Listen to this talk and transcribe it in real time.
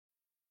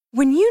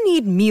When you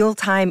need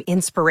mealtime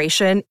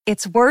inspiration,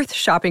 it's worth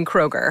shopping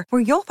Kroger,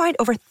 where you'll find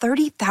over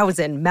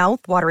 30,000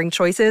 mouth-watering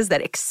choices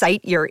that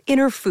excite your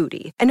inner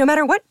foodie. And no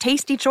matter what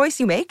tasty choice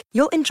you make,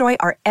 you'll enjoy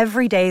our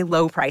everyday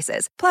low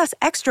prices, plus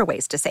extra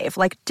ways to save,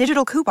 like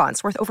digital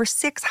coupons worth over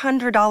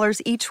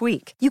 $600 each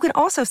week. You can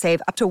also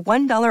save up to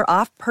 $1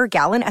 off per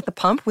gallon at the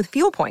pump with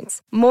fuel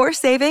points. More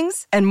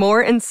savings and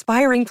more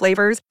inspiring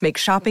flavors make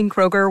shopping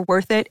Kroger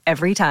worth it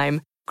every time.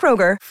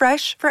 Kroger,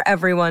 fresh for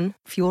everyone.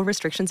 Fuel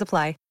restrictions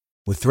apply.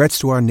 With threats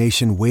to our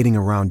nation waiting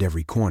around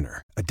every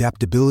corner,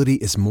 adaptability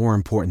is more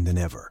important than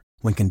ever.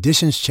 When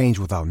conditions change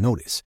without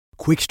notice,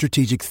 quick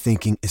strategic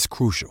thinking is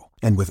crucial.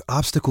 And with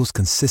obstacles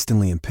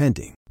consistently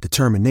impending,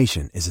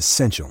 determination is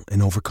essential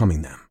in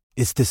overcoming them.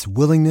 It's this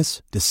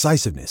willingness,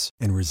 decisiveness,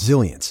 and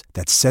resilience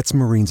that sets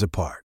Marines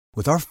apart.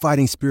 With our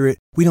fighting spirit,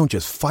 we don't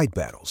just fight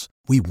battles,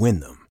 we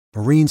win them.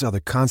 Marines are the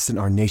constant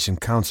our nation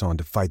counts on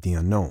to fight the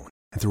unknown.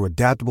 And through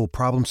adaptable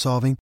problem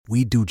solving,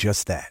 we do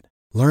just that.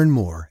 Learn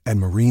more at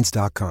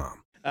marines.com.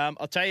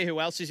 I'll tell you who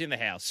else is in the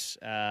house,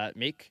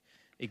 Mick.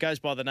 He goes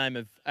by the name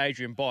of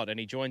Adrian Bott, and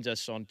he joins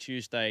us on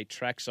Tuesday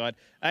Trackside.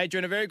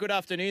 Adrian, a very good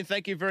afternoon.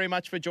 Thank you very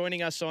much for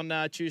joining us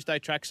on Tuesday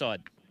Trackside.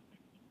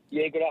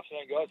 Yeah, good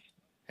afternoon, guys.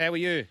 How are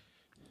you?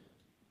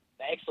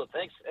 Excellent,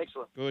 thanks.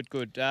 Excellent.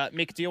 Good.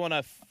 Mick, do you want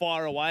to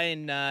fire away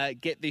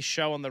and get this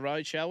show on the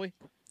road, shall we?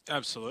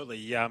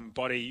 Absolutely.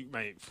 Body,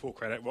 mate, full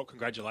credit. Well,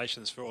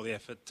 congratulations for all the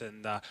effort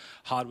and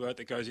hard work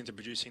that goes into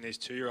producing these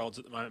 2-year-olds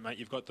at the moment, mate.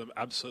 You've got them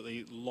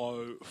absolutely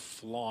low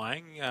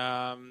flying.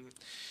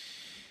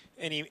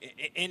 Any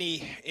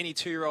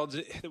 2-year-olds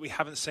that we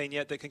haven't seen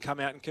yet that can come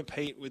out and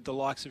compete with the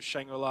likes of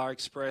Shangri-La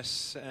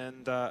Express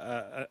and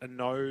a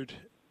Node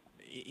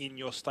in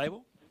your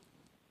stable?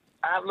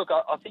 Look,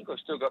 I think we've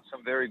still got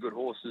some very good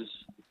horses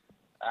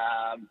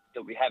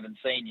that we haven't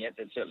seen yet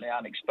that certainly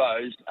aren't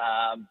exposed.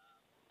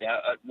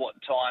 At what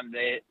time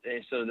they're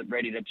sort of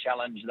ready to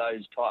challenge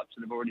those types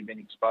that have already been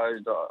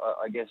exposed,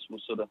 I guess we'll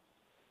sort of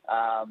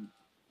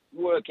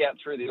work out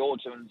through the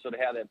autumn and sort of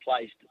how they're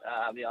placed.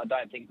 I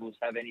don't think we'll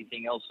have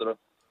anything else sort of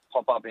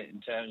pop up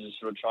in terms of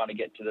sort of trying to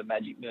get to the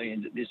Magic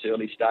Millions at this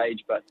early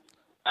stage. But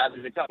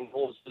there's a couple of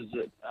horses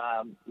that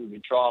we'll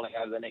be trialling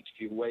over the next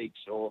few weeks,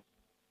 or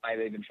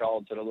maybe even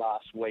trialled sort of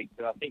last week,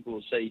 that I think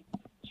we'll see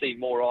a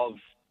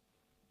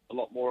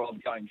lot more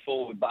of going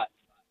forward. But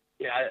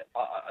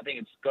I think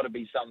it's got to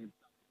be some,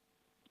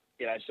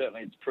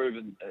 certainly it's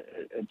proven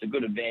it's a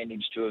good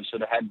advantage to have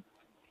sort of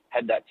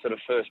had that sort of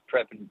first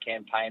prep and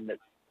campaign that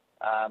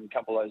a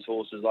couple of those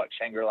horses like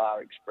Shangri-La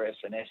Express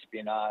and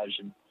Espionage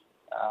and,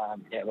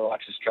 the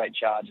likes of Straight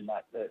Charge and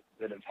that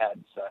have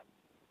had. So,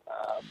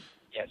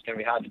 it's going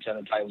to be hard to turn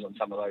the tables on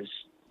some of those.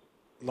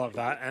 Love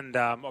that. And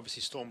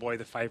obviously Storm Boy,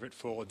 the favourite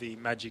for the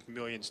Magic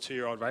Millions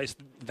 2-year-old race.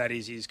 That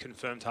is his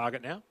confirmed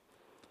target now?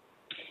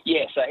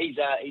 Yeah, so he's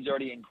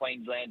already in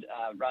Queensland,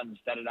 runs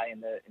Saturday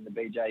in the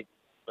BJ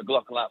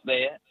McLaughlin up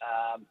there.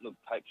 Look,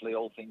 hopefully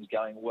all things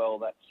going well,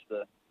 that's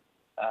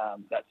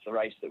the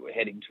race that we're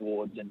heading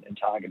towards and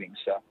targeting.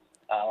 So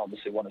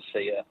obviously want to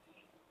see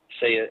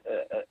a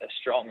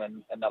strong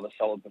and another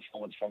solid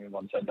performance from him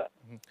on Sunday.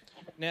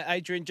 Now,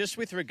 Adrian, just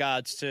with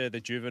regards to the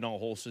juvenile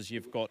horses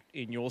you've got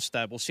in your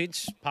stable,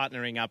 since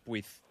partnering up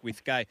with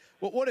Gay,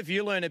 what have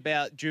you learned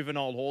about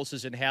juvenile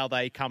horses and how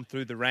they come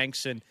through the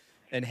ranks and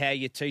how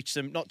you teach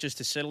them not just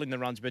to settle in the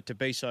runs but to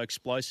be so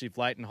explosive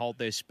late and hold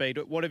their speed?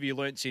 What have you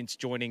learnt since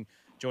joining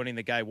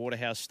the Gay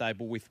Waterhouse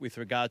stable with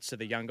regards to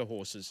the younger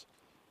horses?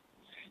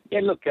 Yeah,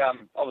 look,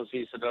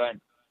 obviously sort of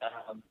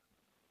don't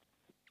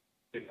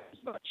do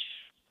as much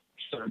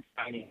sort of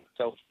training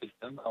itself with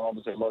them.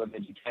 Obviously a lot of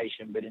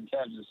education, but in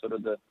terms of sort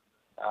of the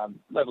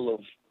level of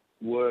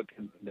work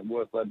and the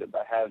workload that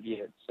they have,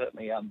 it's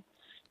certainly,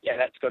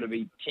 that's got to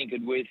be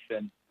tinkered with,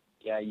 and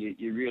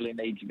you really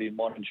need to be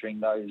monitoring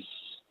those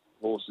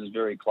horses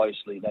very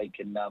closely. They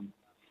can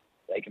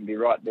be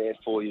right there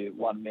for you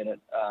 1 minute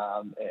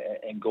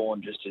and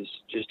gone just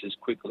as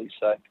quickly.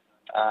 So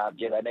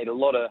they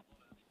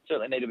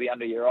certainly need to be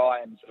under your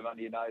eye and sort of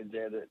under your nose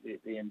there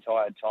the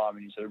entire time,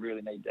 and you sort of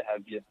really need to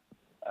have your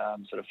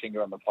sort of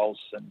finger on the pulse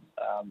and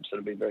sort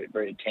of be very,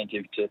 very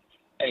attentive to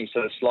any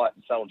sort of slight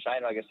and subtle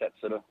change. I guess that's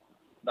sort of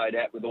no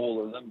doubt with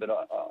all of them, but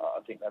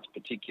I think that's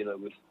particular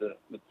with the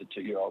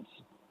 2-year-olds.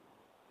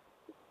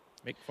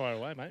 Mick, fire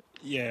away, mate.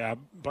 Yeah,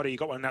 buddy, you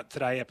got one up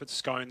today up at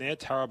Scone there,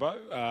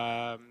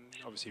 Tarabo.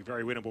 Obviously a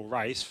very winnable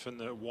race from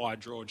the wide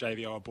draw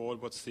JVO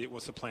aboard. What's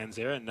the plans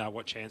there, and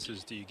what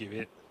chances do you give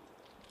it?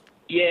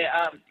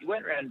 Yeah, he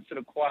went around sort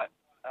of quite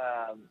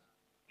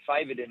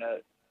favoured in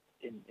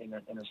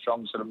a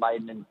strong sort of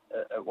maiden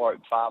at Warwick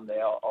Farm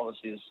there.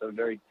 Obviously, it's sort of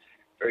very,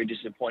 very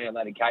disappointing on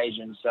that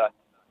occasion. So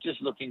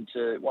just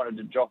wanted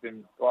to drop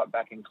him right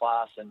back in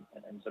class and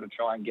sort of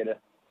try and get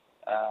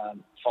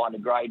find a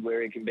grade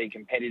where he can be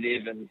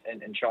competitive and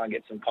try and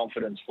get some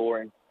confidence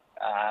for him.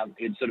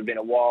 He'd sort of been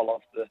a while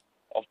off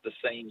the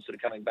scene, sort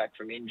of coming back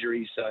from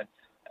injury. So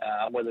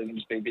whether he can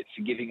just be a bit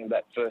forgiving of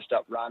that first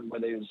up run,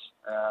 whether he was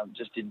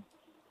just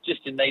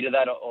in need of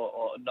that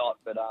or not.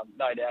 But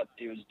no doubt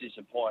he was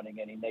disappointing,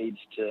 and he needs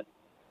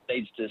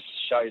needs to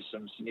show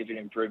some significant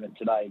improvement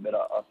today. But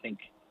I think,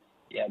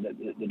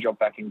 the drop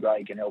back in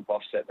grade can help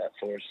offset that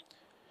for us.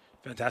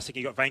 Fantastic.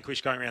 You got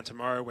Vanquish going around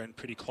tomorrow. Went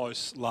pretty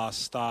close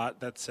last start.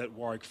 That's at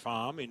Warwick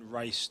Farm in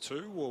race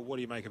 2. Well, what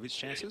do you make of its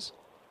chances?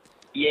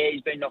 Yeah,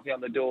 he's been knocking on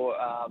the door.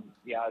 I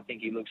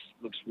think he looks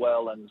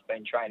well and has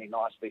been training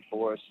nicely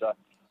for us. So,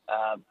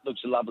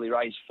 looks a lovely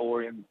race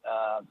for him.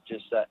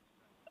 Just that,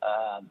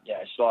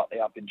 slightly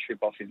up in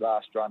trip off his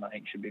last run, I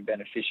think should be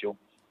beneficial.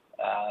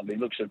 But he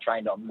looks to have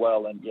trained on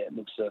well, and it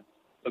looks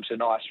a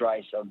nice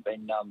race. I've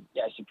been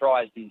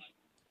surprised he's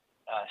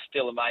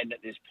still a maiden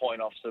at this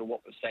point off sort of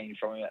what we're seeing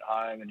from him at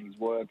home and his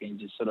work, and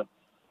he just sort of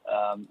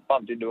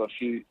bumped into a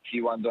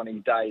few ones on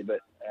his day. But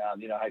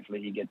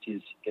hopefully he gets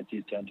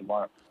his turn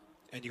tomorrow.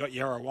 And you got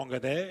Yarrawonga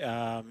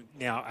there,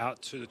 now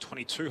out to the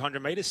 2,200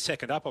 metres.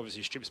 Second up,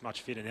 obviously, Strip's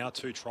much fitter now.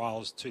 2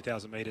 trials,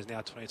 2,000 metres, now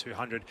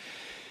 2,200.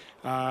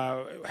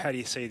 How do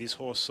you see this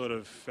horse sort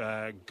of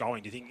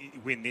going? Do you think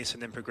you win this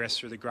and then progress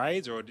through the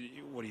grades, or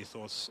what are your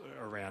thoughts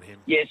around him?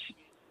 Yes,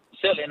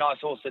 certainly a nice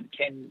horse that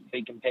can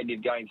be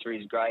competitive going through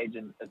his grades,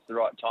 and it's the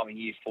right time of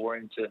year for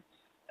him to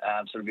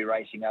sort of be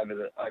racing over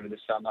the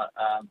summer.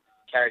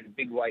 Carried a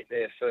big weight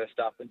there first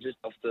up, and just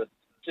off the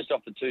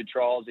 2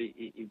 trials,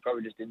 he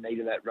probably just didn't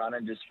need that run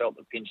and just felt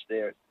the pinch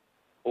there at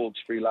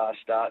Hawkesbury last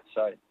start.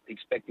 So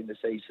expecting to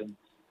see some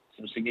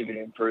significant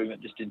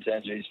improvement just in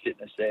terms of his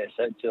fitness there.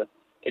 So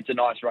it's a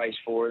nice race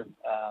for him.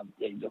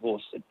 He's a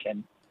horse that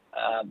can,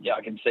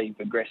 I can see him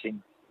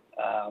progressing,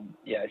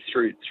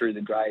 through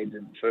the grades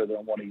and further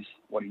on what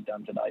he's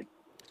done today.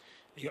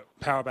 You got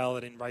Power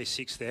Ballad in race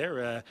 6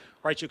 there.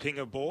 Rachel King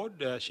aboard.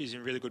 She's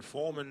in really good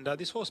form, and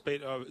this horse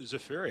beat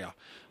Zephyria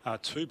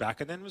 2 back,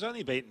 and then was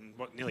only beaten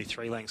nearly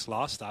 3 lengths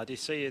last start. Do you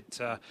see it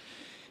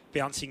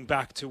bouncing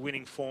back to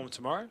winning form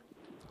tomorrow?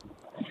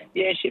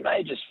 Yeah, she may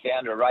have just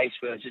found a race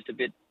where it's just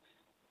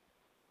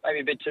maybe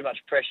a bit too much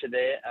pressure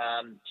there.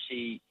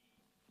 She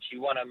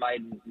won her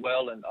maiden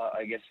well, and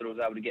I guess sort of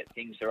was able to get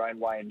things her own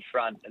way in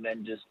front, and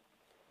then just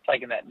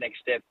taking that next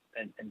step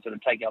and sort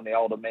of taking on the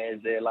older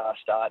mares there last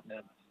start,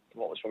 and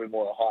what was probably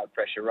more a high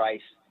pressure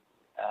race,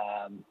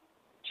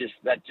 just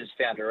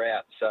found her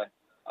out. So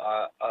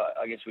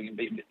I guess we can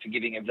be a bit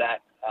forgiving of that.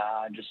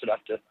 Just sort of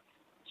have to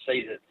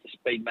see the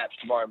speed maps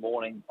tomorrow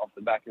morning off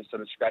the back of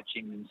sort of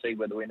scratching and see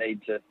whether we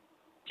need to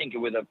tinker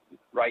with a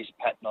race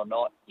pattern or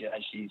not.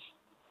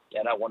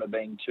 I don't want her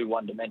being too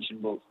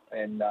one-dimensional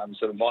and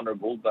sort of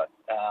vulnerable, but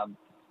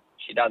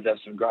she does have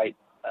some great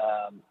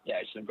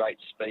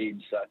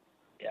speed. So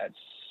it's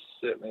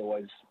certainly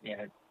always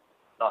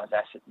nice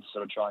asset to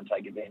sort of try and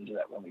take advantage of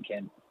that when we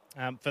can.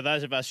 For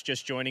those of us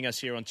just joining us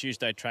here on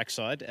Tuesday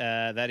Trackside,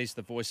 that is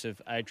the voice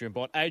of Adrian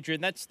Bott.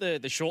 Adrian, that's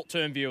the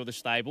short-term view of the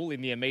stable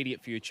in the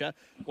immediate future.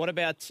 What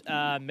about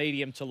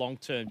medium to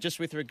long-term, just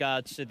with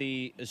regards to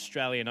the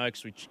Australian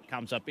Oaks, which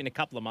comes up in a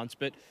couple of months?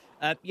 But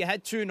you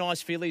had 2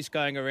 nice fillies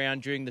going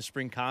around during the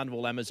Spring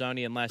Carnival,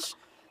 Amazonian Lass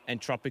and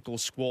Tropical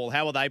Squall.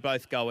 How are they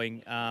both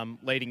going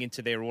leading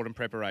into their autumn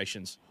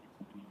preparations?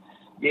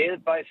 Yeah, they're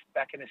both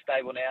back in the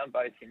stable now and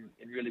both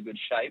in really good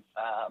shape.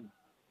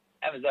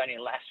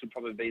 Amazonian Lass would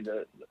probably be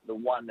the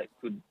one that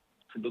could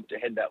look to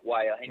head that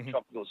way. I think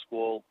Tropical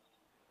Squall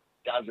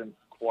doesn't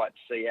quite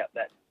see out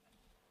that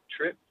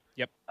trip.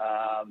 Yep.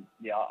 I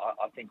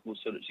think we'll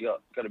she's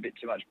got a bit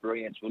too much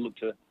brilliance. We'll look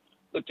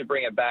to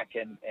bring her back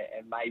and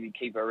maybe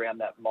keep her around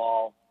that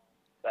mile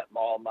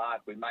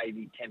mark. We may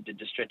be tempted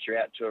to stretch her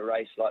out to a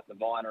race like the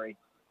Vinery.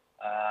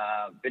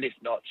 But if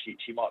not,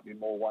 she might be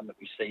more one that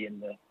we see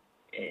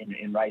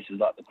in races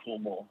like the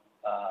Coolmore.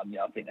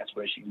 I think that's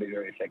where she can be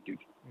very effective.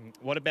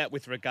 What about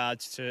with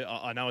regards to?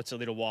 I know it's a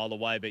little while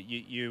away, but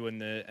you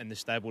and the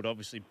stable would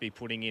obviously be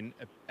putting in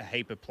a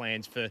heap of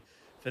plans for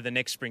the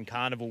next Spring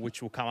Carnival,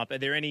 which will come up. Are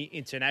there any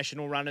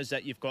international runners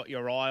that you've got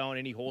your eye on?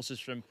 Any horses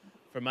from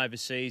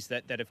overseas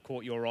that have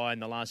caught your eye in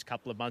the last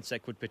couple of months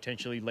that could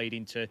potentially lead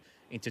into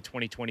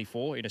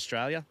 2024 in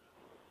Australia?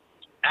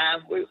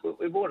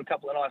 We bought a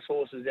couple of nice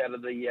horses out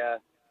of the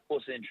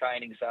horses in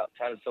training, so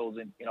Tattersalls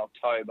in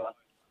October.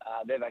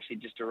 They've actually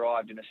just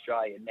arrived in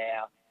Australia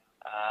now.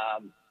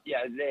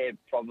 They're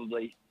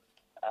probably,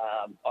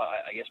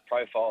 I guess,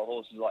 profile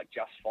horses like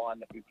Just Fine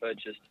that we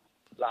purchased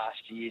last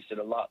year, sort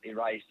of lightly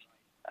raced,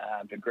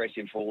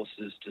 progressive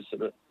horses to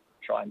sort of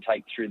try and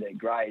take through their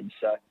grades.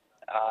 So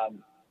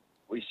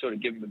we sort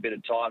of give them a bit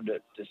of time to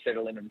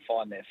settle in and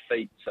find their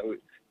feet. So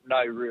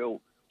no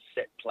real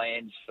set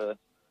plans for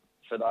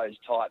those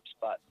types,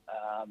 but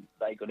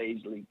they could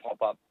easily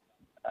pop up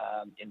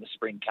in the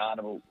Spring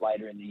Carnival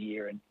later in the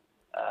year and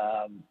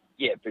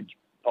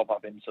pop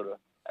up in sort of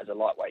as a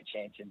lightweight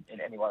chance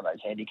in any one of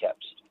those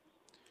handicaps.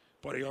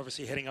 Body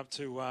obviously heading up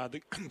to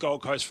the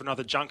Gold Coast for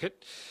another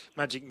junket,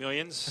 Magic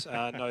Millions,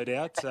 no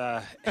doubt.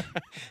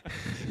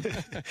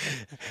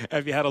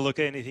 Have you had a look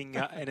at anything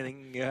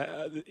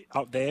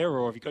up there,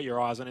 or have you got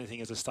your eyes on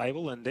anything as a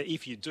stable? And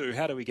if you do,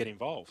 how do we get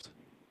involved?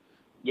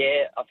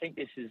 Yeah, I think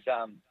this is.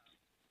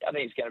 I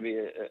think it's going to be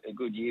a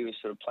good year with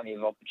sort of plenty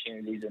of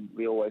opportunities, and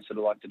we always sort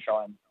of like to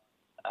try and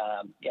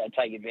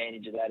take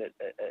advantage of that at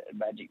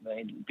Magic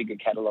Millions. Bigger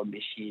catalogue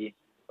this year.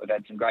 we've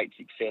had some great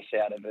success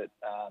out of it.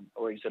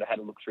 Already sort of had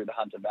a look through the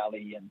Hunter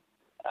Valley and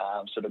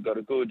sort of got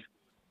a good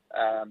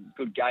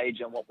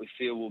gauge on what we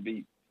feel we'll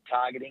be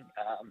targeting.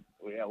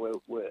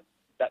 We're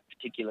that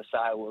particular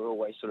sale. We're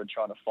always sort of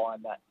trying to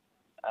find that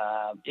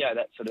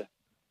that sort of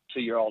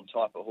 2-year-old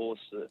type of horse,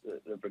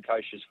 the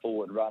precocious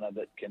forward runner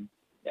that can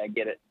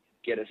get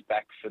us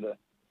back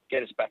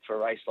for a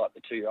race like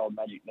the 2-year-old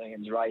Magic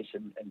Millions race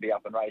and be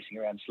up and racing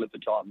around slipper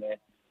time.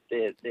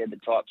 They're the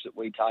types that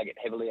we target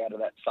heavily out of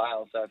that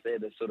sale. So if they're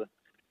the sort of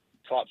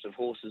types of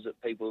horses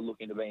that people are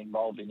looking to be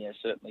involved in,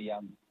 certainly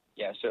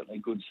a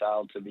good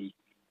sale to be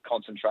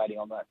concentrating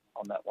on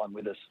that one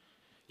with us.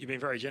 You've been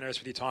very generous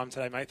with your time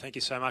today, mate. Thank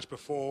you so much.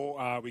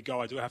 Before we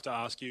go, I do have to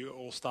ask you,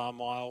 All-Star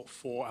Mile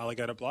for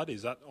Alligator Blood,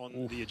 is that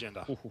on the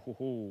agenda?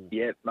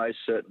 Yeah, most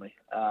certainly.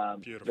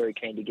 Beautiful. Very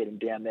keen to get him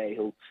down there.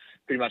 He'll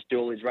pretty much do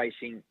all his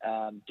racing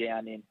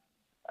down in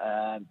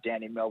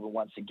Melbourne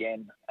once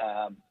again.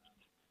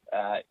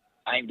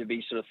 Aim to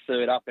be sort of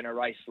third up in a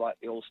race like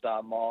the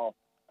All-Star Mile,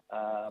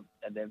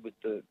 and then with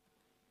the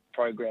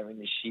programming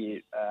this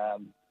year,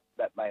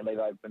 that may leave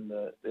open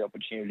the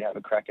opportunity to have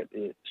a crack at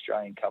the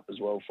Australian Cup as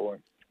well for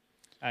him.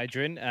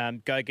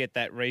 Adrian, go get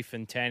that reef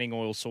and tanning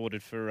oil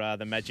sorted for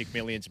the Magic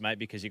Millions, mate,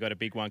 because you've got a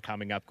big one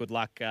coming up. Good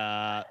luck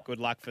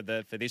for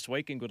this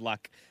week, and good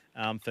luck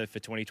for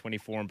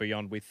 2024 and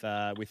beyond with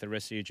the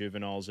rest of your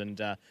juveniles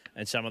and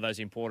some of those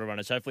importer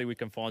runners. Hopefully we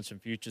can find some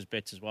futures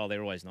bets as well.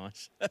 They're always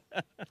nice.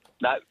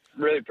 No,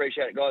 really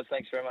appreciate it, guys.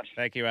 Thanks very much.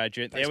 Thank you,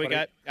 Adrian. Thanks, there we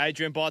buddy. go.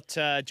 Adrian Bott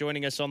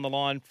joining us on the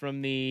line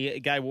from the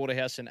Gay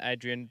Waterhouse and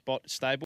Adrian Bott stable.